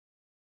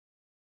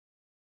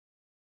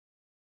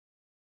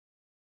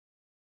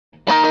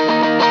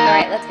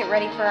let's get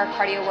ready for our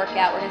cardio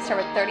workout. We're gonna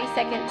start with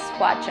 30-second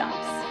squat jumps.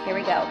 Here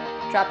we go.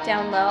 Drop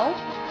down low,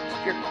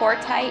 keep your core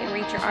tight, and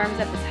reach your arms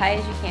up as high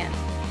as you can.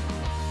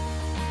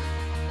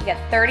 You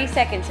got 30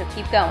 seconds, so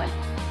keep going.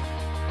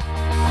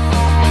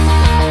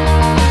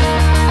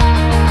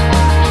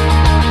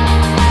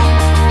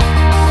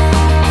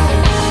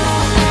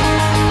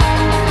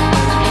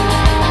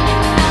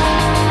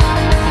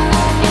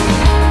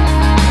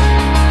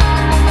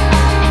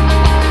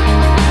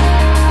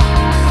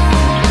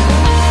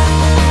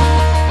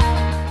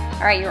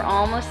 All right, you're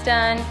almost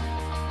done.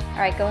 All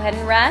right, go ahead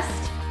and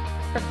rest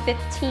for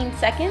 15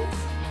 seconds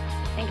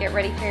and get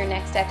ready for your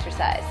next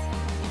exercise.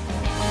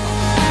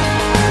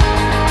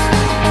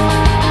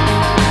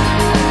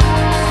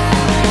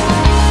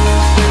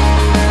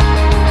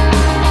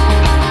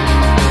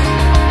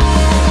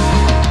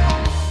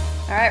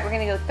 All right, we're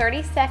gonna go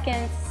 30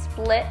 seconds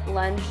split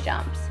lunge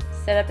jumps.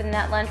 Sit up in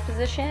that lunge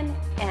position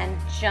and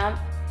jump.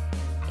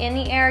 In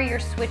the air, you're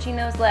switching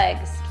those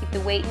legs. Keep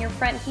the weight in your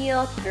front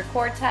heel, keep your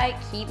core tight,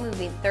 keep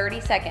moving, 30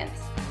 seconds.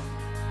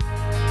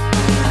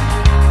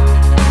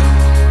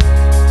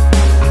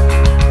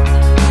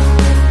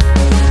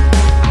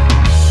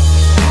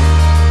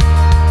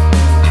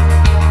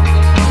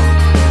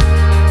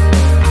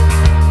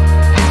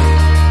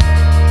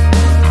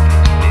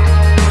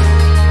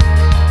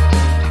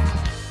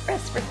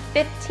 Rest for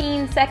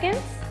 15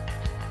 seconds,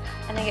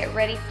 and then get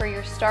ready for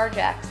your star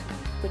jacks,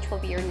 which will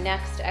be your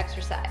next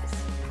exercise.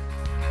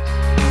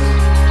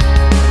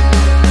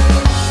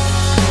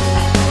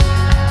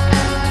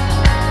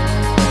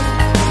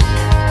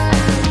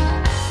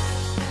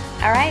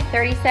 All right,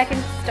 30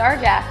 seconds star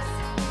jacks.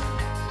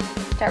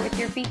 Start with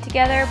your feet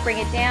together, bring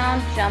it down,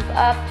 jump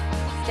up,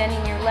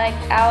 extending your legs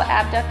out,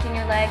 abducting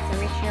your legs, and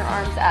reaching your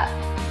arms up.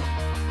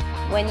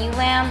 When you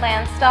land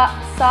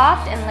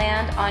soft and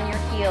land on your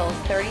heels.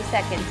 30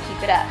 seconds,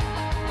 keep it up.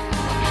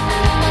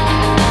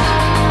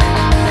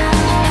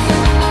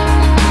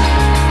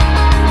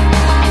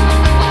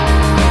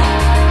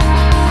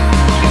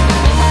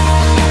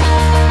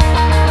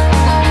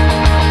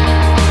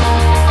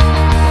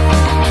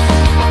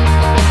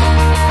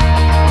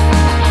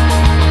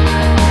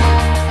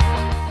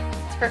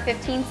 For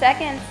 15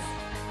 seconds,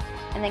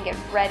 and then get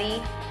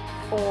ready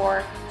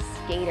for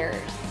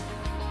skaters.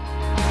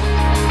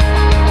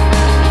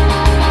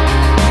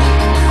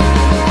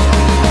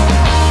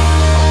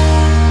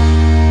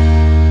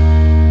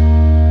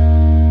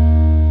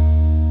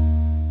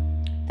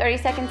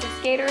 Seconds of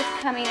skaters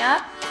coming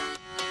up.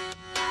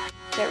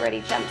 Get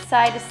ready, jump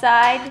side to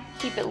side,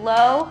 keep it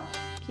low,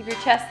 keep your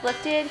chest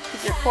lifted,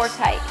 keep your core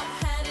tight.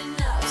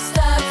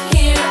 Stuck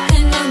here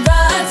in the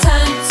right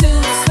time to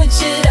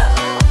switch it up.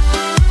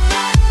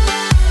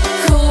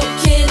 Cool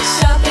kids,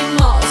 shopping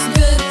malls,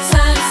 good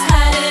times,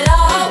 had it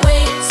all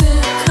way too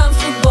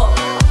comfortable.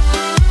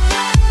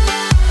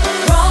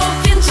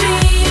 Broken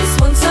dreams,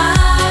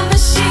 one-time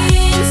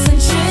machines, and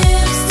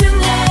trips to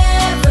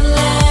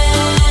Neverland.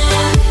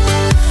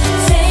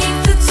 Take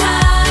the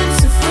time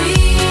to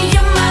free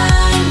your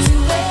mind to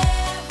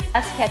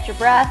Let's catch your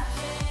breath.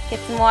 Get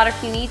some water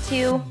if you need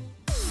to.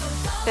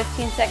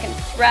 15 seconds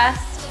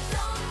rest.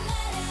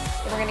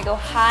 Then we're gonna go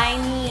high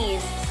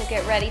knees, so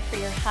get ready for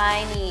your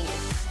high knees.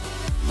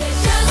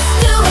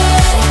 just do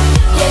it,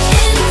 get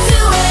into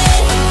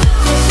it,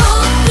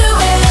 pull through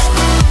it.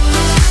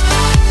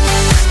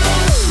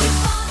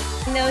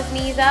 Bring those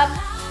knees up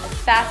as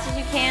fast as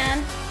you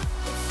can.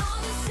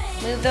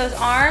 Move those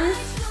arms.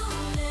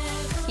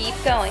 Keep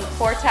going,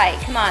 core tight.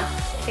 Come on,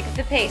 pick up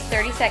the pace,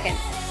 30 seconds.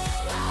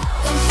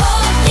 Don't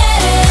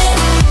forget it.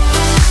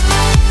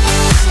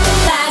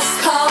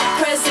 Last call,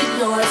 present,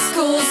 your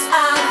school's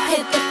out,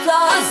 hit the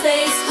floor,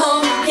 stays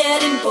home,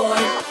 getting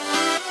bored.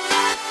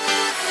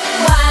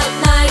 Wild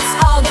nights,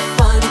 all the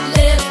fun,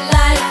 live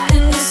life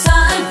in the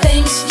sun,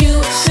 things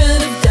you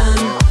should have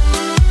done.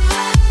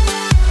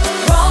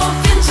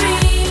 Broken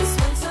dreams,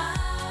 one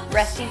time.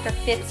 Resting for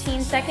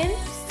 15 seconds,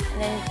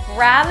 and then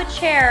grab a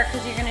chair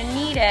because you're gonna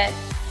need it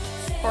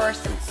for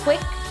some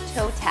quick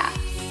toe taps.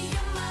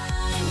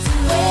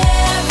 Do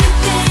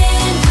everything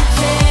you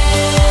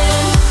can.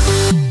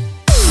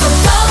 So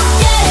go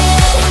get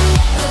it.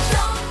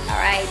 All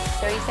right,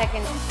 30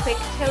 seconds, quick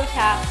toe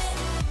taps.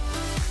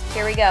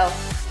 Here we go.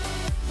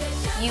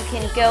 You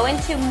can go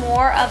into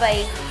more of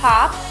a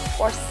hop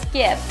or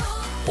skip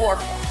or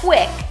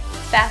quick,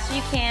 fast as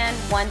you can,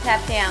 one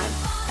tap down.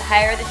 The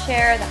higher the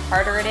chair, the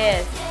harder it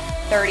is.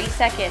 30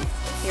 seconds.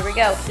 Here we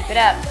go, keep it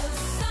up.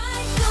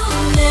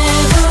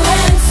 Never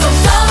end, so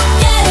don't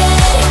get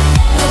it.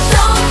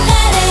 Don't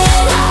let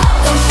it.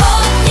 Don't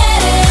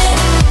forget it.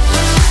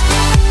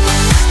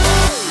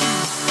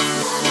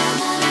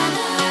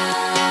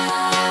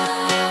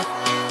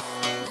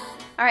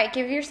 All right,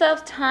 give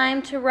yourself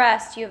time to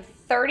rest. You have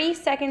 30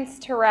 seconds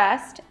to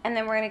rest, and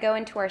then we're gonna go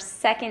into our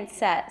second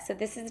set. So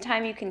this is the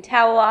time you can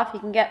towel off, you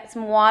can get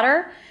some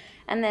water,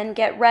 and then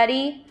get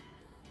ready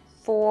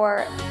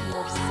for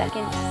your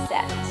second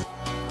set.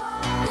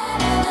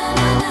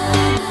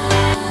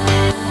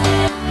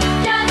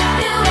 Just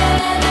do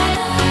it.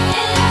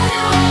 Into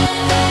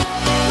it.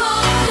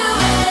 Pull through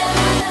it.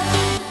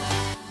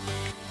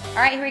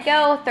 we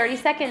go. 30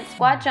 seconds,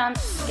 squat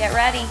jumps. Get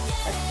ready.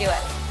 Let's do it.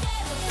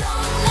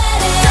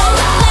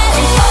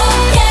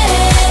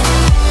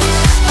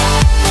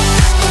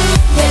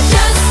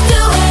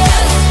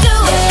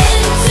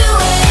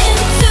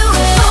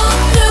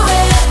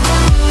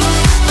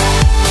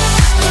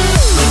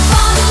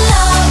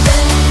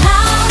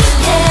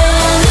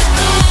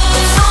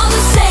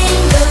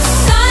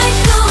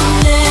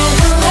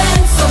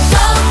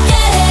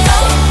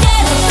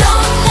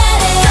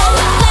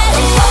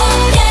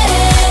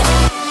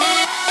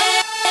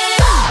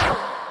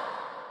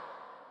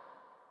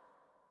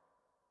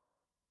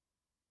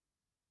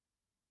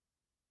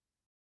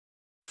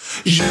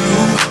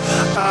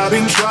 I've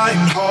been trying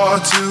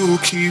hard to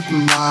keep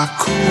my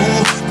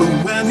cool, but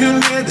when you're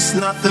near, there's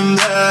nothing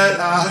that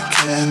I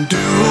can do.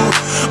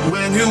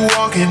 When you're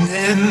walking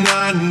in,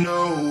 I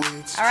know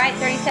it's all right,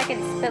 30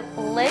 seconds,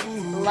 split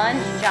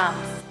lunge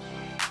jumps.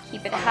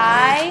 Keep it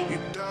high,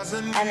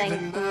 and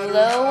then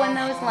low in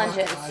those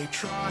lunges. I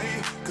try,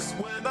 'cause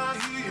when I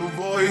hear your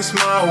voice,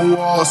 my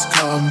walls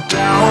come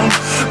down.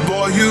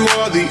 Boy, you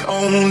are the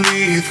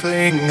only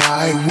thing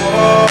I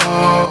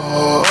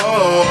want.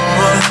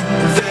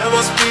 There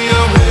must be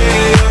a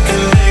way I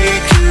can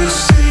make you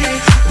see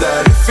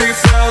that if we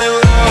fell in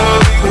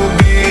love, it would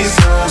be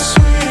so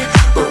sweet.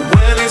 But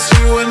when it's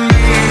you and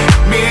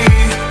me,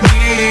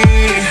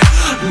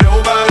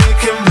 nobody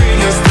can bring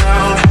us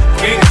down,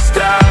 bring us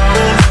down.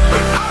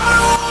 But I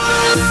don't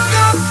wanna look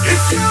up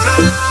if you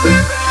don't love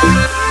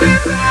me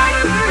back.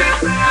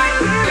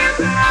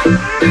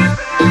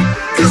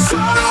 'Cause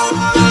I don't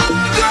wanna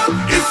look up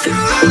if you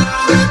don't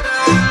love me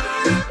back.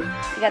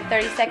 You got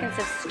 30 seconds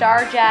of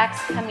star jacks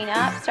coming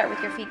up. Start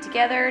with your feet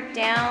together,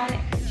 down,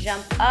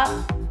 jump up.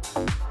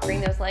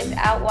 Bring those legs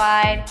out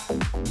wide.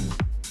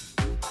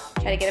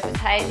 Try to get up as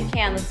high as you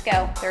can. Let's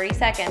go. 30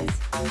 seconds.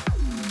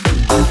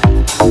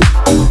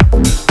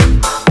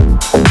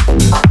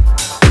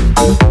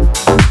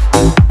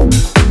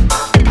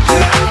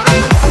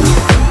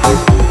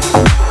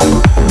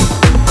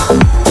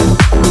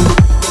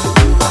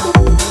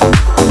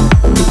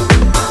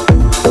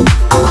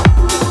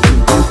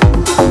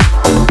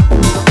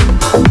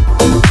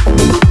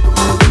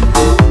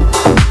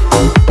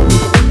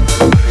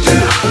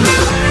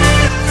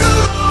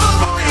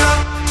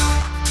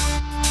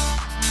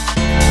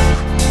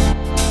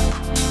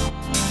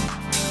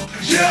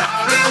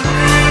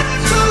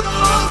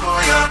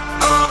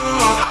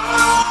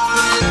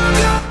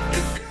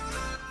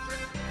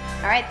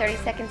 All right, 30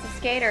 seconds of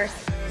skaters.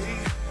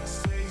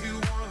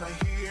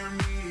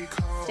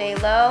 Stay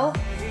low,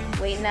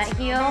 weight in that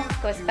heel,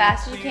 go as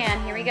fast as you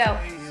can. Here we go.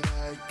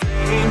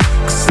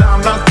 'Cause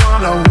I'm not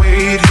gonna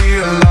wait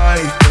here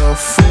like a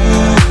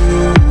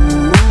fool.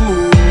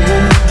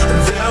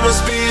 There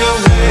must be a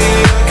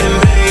way I can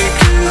make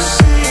you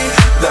see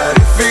that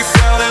if we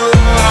fell in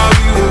love,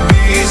 it would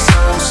be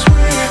so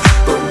sweet.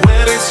 But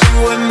when it's you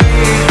and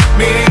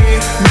me,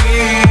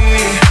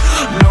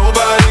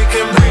 nobody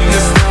can bring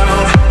us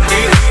down,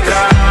 bring us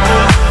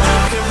down,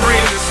 can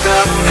bring us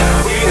down,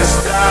 bring us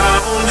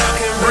down,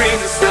 can bring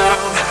us down,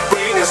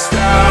 bring us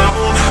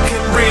down,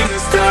 can bring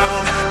us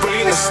down,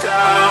 bring us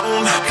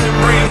down, can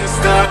bring us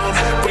down,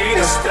 bring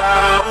us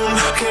down,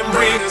 can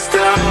bring us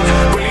down,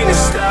 bring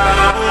us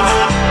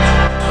down.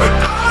 But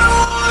I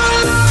don't wanna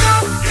look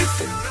up if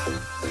you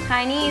don't.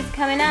 High knees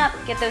coming up.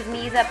 Get those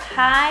knees up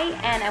high,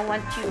 and I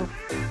want you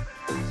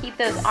to keep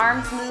those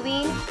arms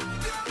moving.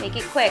 Make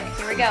it quick.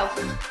 Here we go.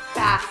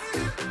 Fast.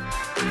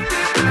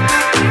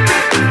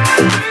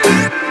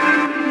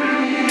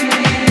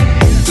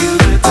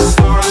 Let the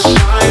stars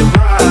shine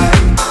bright.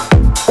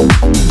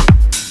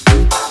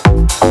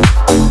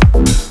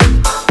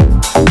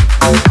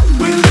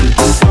 We let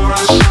the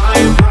stars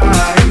shine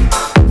bright.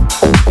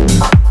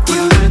 We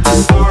let the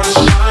stars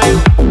shine.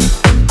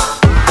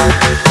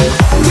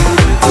 We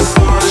let the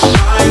stars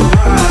shine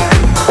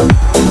bright.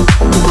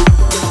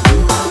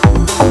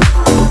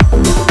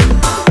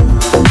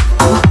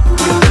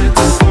 We let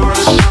the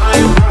stars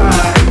shine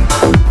bright.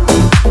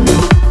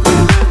 We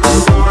let the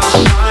stars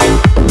shine.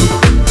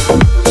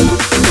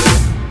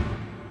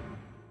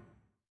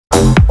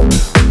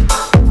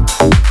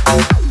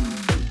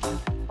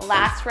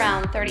 Last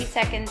round, 30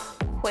 seconds,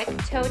 quick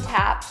toe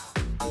taps.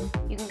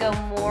 You can go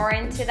more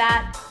into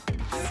that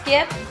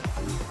skip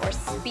or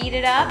speed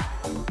it up.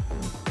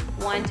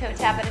 One toe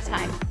tap at a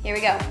time. Here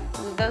we go.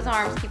 Move those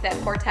arms, keep that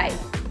core tight.